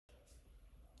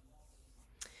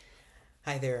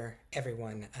Hi there,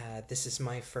 everyone. This is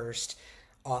my first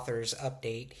author's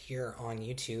update here on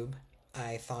YouTube.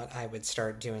 I thought I would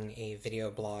start doing a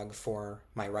video blog for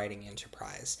my writing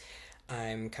enterprise.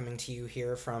 I'm coming to you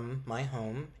here from my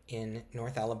home in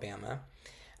North Alabama.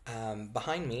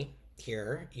 Behind me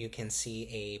here, you can see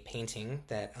a painting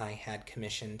that I had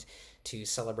commissioned to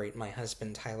celebrate my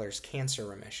husband Tyler's cancer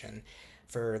remission.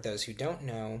 For those who don't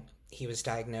know, he was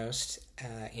diagnosed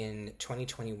in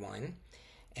 2021.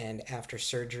 And after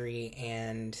surgery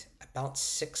and about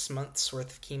 6 months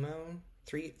worth of chemo,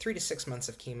 three to 6 months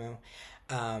of chemo,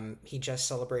 he just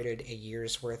celebrated a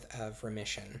year's worth of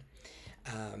remission.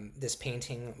 This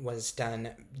painting was done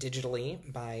digitally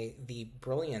by the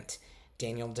brilliant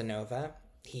Daniel DeNova.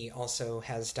 He also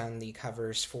has done the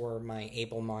covers for my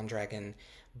Abel Mondragon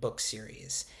book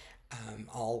series.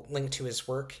 I'll link to his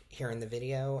work here in the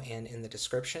video and in the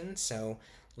description, so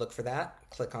look for that,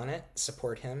 click on it,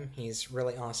 support him. He's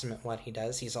really awesome at what he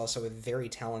does. He's also a very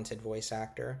talented voice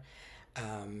actor.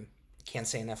 Can't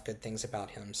say enough good things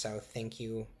about him, so thank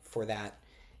you for that,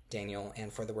 Daniel,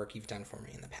 and for the work you've done for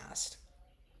me in the past.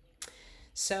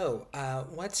 So,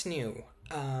 what's new?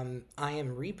 I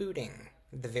am rebooting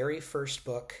the very first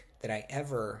book that I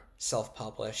ever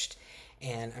self-published,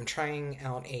 and I'm trying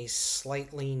out a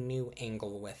slightly new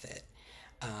angle with it.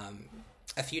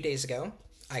 A few days ago,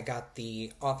 I got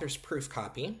the author's proof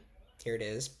copy. Here it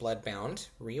is, Bloodbound,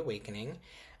 Reawakening.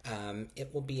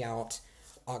 It will be out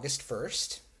August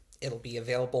 1st. It'll be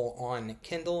available on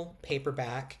Kindle,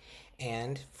 paperback,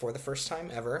 and for the first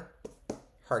time ever,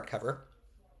 hardcover.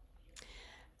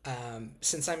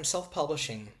 Since I'm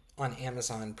self-publishing on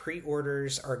Amazon,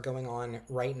 pre-orders are going on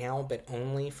right now, but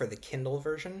only for the Kindle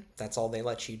version. That's all they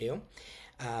let you do.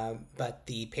 But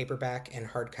the paperback and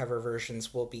hardcover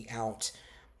versions will be out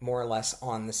more or less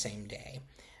on the same day.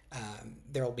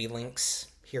 There will be links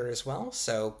here as well,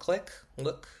 so click,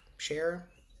 look, share,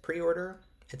 pre-order,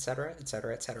 etc.,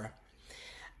 etc., etc.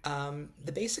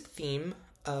 The basic theme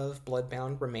of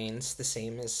Bloodbound remains the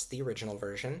same as the original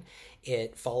version.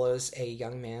 It follows a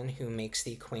young man who makes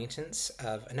the acquaintance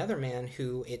of another man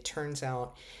who, it turns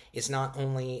out, is not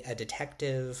only a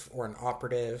detective or an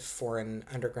operative for an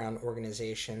underground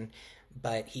organization,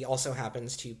 but he also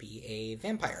happens to be a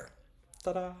vampire.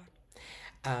 Ta-da!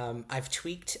 I've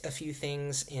tweaked a few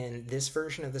things in this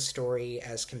version of the story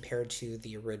as compared to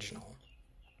the original.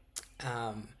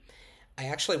 I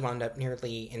actually wound up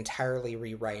nearly entirely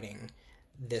rewriting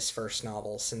this first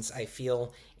novel, since I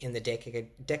feel in the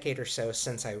decade or so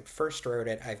since I first wrote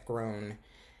it, I've grown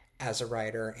as a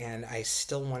writer, and I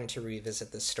still wanted to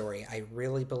revisit this story. I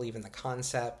really believe in the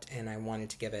concept, and I wanted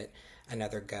to give it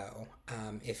another go.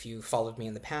 If you followed me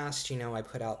in the past, you know I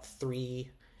put out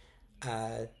three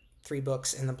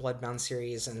books in the Bloodbound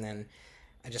series, and then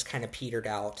I just kind of petered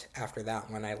out after that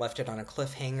one. I left it on a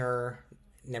cliffhanger,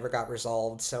 never got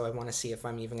resolved, so I want to see if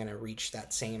I'm even going to reach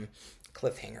that same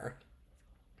cliffhanger.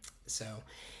 So,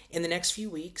 in the next few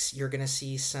weeks, you're going to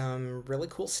see some really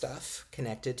cool stuff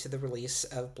connected to the release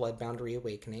of Bloodbound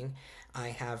Reawakening. I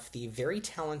have the very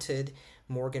talented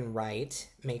Morgan Wright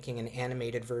making an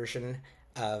animated version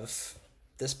of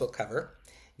this book cover.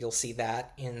 You'll see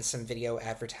that in some video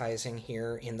advertising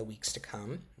here in the weeks to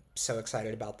come. So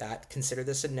excited about that. Consider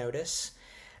this a notice.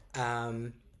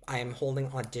 I am holding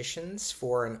auditions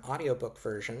for an audiobook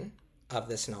version of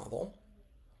this novel.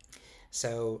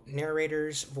 So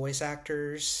narrators, voice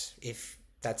actors, if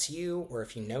that's you or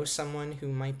if you know someone who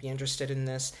might be interested in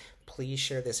this, please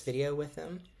share this video with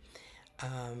them.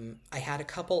 I had a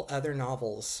couple other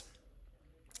novels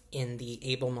in the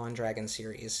Abel Mondragon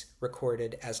series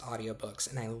recorded as audiobooks,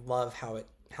 and I love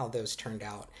how those turned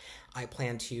out. I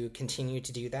plan to continue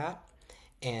to do that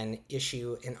and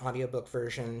issue an audiobook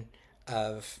version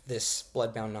of this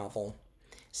Bloodbound novel.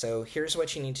 So here's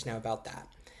what you need to know about that.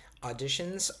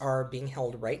 Auditions are being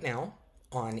held right now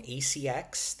on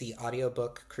ACX, the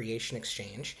Audiobook Creation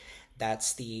Exchange.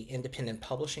 That's the independent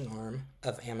publishing arm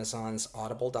of Amazon's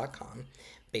Audible.com.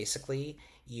 Basically,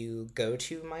 you go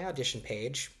to my audition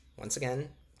page. Once again,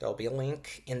 there'll be a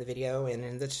link in the video and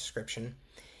in the description.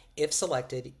 If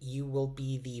selected, you will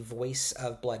be the voice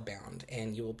of Bloodbound,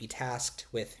 and you will be tasked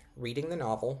with reading the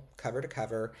novel cover to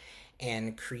cover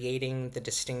and creating the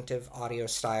distinctive audio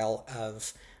style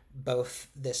of both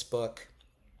this book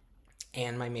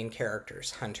and my main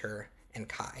characters, Hunter and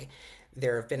Kai.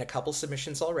 There have been a couple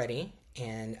submissions already,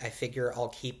 and I figure I'll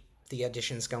keep the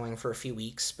auditions going for a few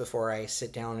weeks before I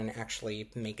sit down and actually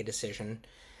make a decision.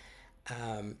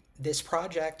 This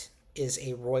project is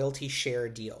a royalty share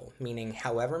deal, meaning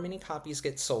however many copies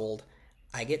get sold,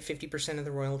 I get 50% of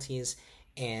the royalties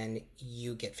and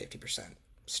you get 50%.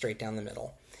 straight down the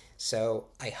middle. So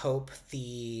I hope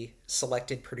the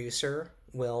selected producer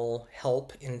will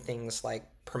help in things like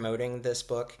promoting this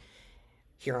book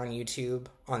here on YouTube,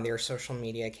 on their social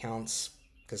media accounts,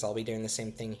 because I'll be doing the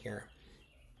same thing here.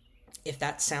 If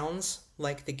that sounds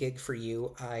like the gig for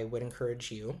you, I would encourage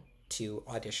you to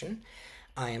audition.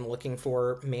 I am looking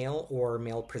for male or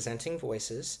male presenting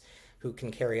voices who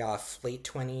can carry off late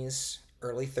 20s,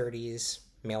 early 30s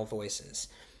male voices.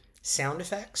 Sound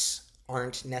effects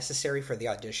aren't necessary for the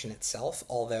audition itself,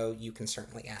 although you can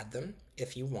certainly add them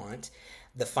if you want.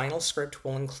 The final script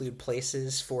will include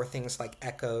places for things like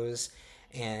echoes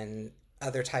and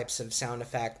other types of sound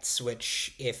effects,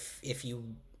 which if you,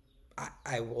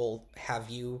 I will have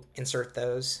you insert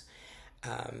those,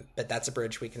 but that's a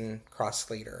bridge we can cross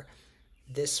later.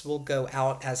 This will go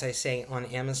out, as I say, on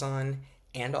Amazon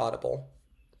and Audible,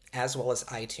 as well as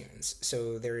iTunes.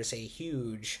 So there is a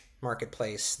huge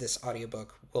marketplace this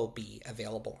audiobook will be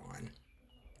available on.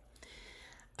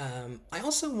 I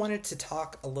also wanted to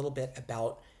talk a little bit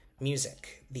about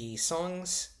music. The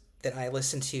songs that I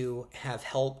listen to have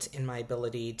helped in my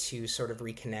ability to sort of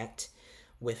reconnect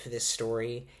with this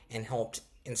story and helped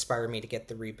inspire me to get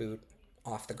the reboot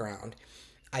off the ground.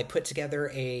 I put together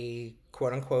a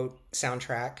quote-unquote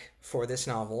soundtrack for this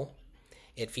novel.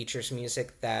 It features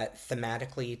music that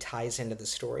thematically ties into the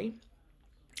story.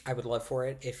 I would love for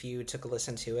it if you took a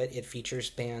listen to it. It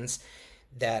features bands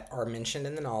that are mentioned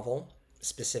in the novel,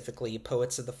 specifically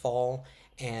Poets of the Fall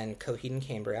and Coheed and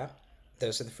Cambria.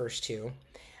 Those are the first two.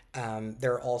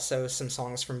 There are also some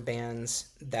songs from bands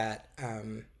that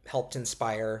helped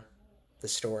inspire the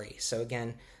story. So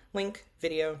again, link,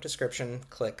 video, description,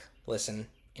 click, listen,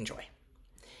 enjoy.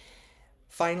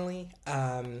 Finally,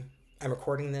 I'm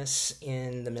recording this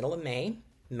in the middle of May.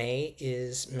 May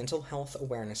is Mental Health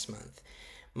Awareness Month.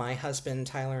 My husband,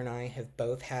 Tyler, and I have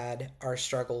both had our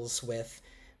struggles with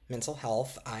mental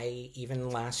health. I even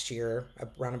last year,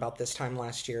 around about this time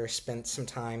last year, spent some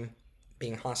time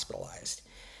being hospitalized.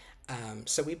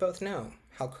 So we both know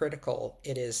how critical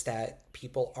it is that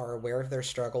people are aware of their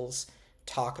struggles,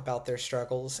 talk about their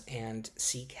struggles, and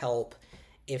seek help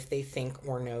if they think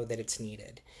or know that it's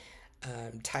needed.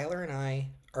 Tyler and I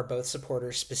are both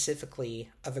supporters specifically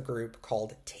of a group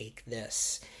called Take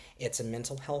This. It's a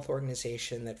mental health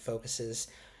organization that focuses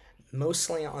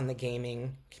mostly on the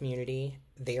gaming community.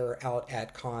 They are out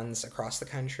at cons across the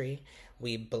country.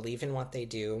 We believe in what they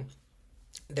do.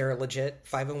 They're a legit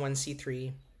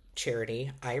 501c3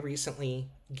 charity. I recently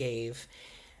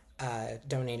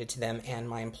donated to them, and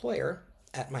my employer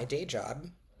at my day job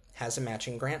has a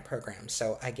matching grant program.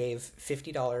 So I gave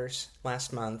 $50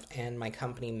 last month, and my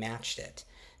company matched it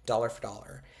dollar for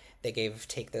dollar. They gave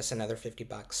Take This another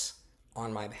 $50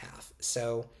 on my behalf.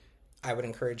 So I would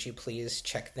encourage you, please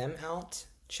check them out.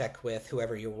 Check with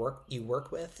whoever you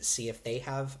work with, see if they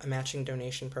have a matching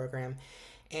donation program,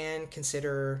 and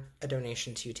consider a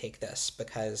donation to Take This,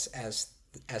 because as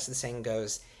the saying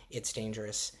goes, it's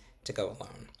dangerous to go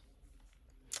alone.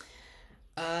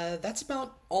 That's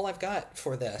about all I've got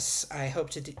for this. I hope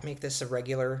to make this a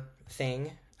regular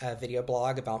thing, a video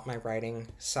blog about my writing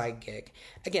side gig.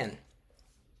 Again,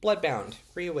 Bloodbound,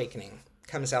 Reawakening,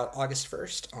 comes out August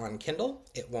 1st on Kindle.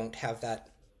 It won't have that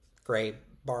gray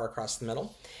bar across the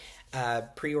middle.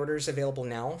 Pre-orders available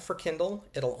now for Kindle.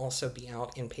 It'll also be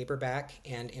out in paperback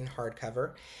and in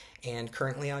hardcover, and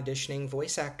currently auditioning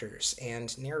voice actors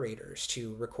and narrators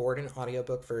to record an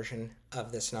audiobook version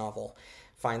of this novel.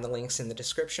 Find the links in the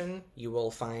description. You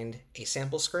will find a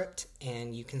sample script,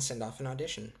 and you can send off an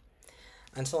audition.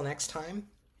 Until next time,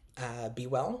 be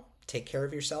well, take care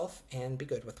of yourself, and be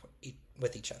good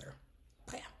with each other.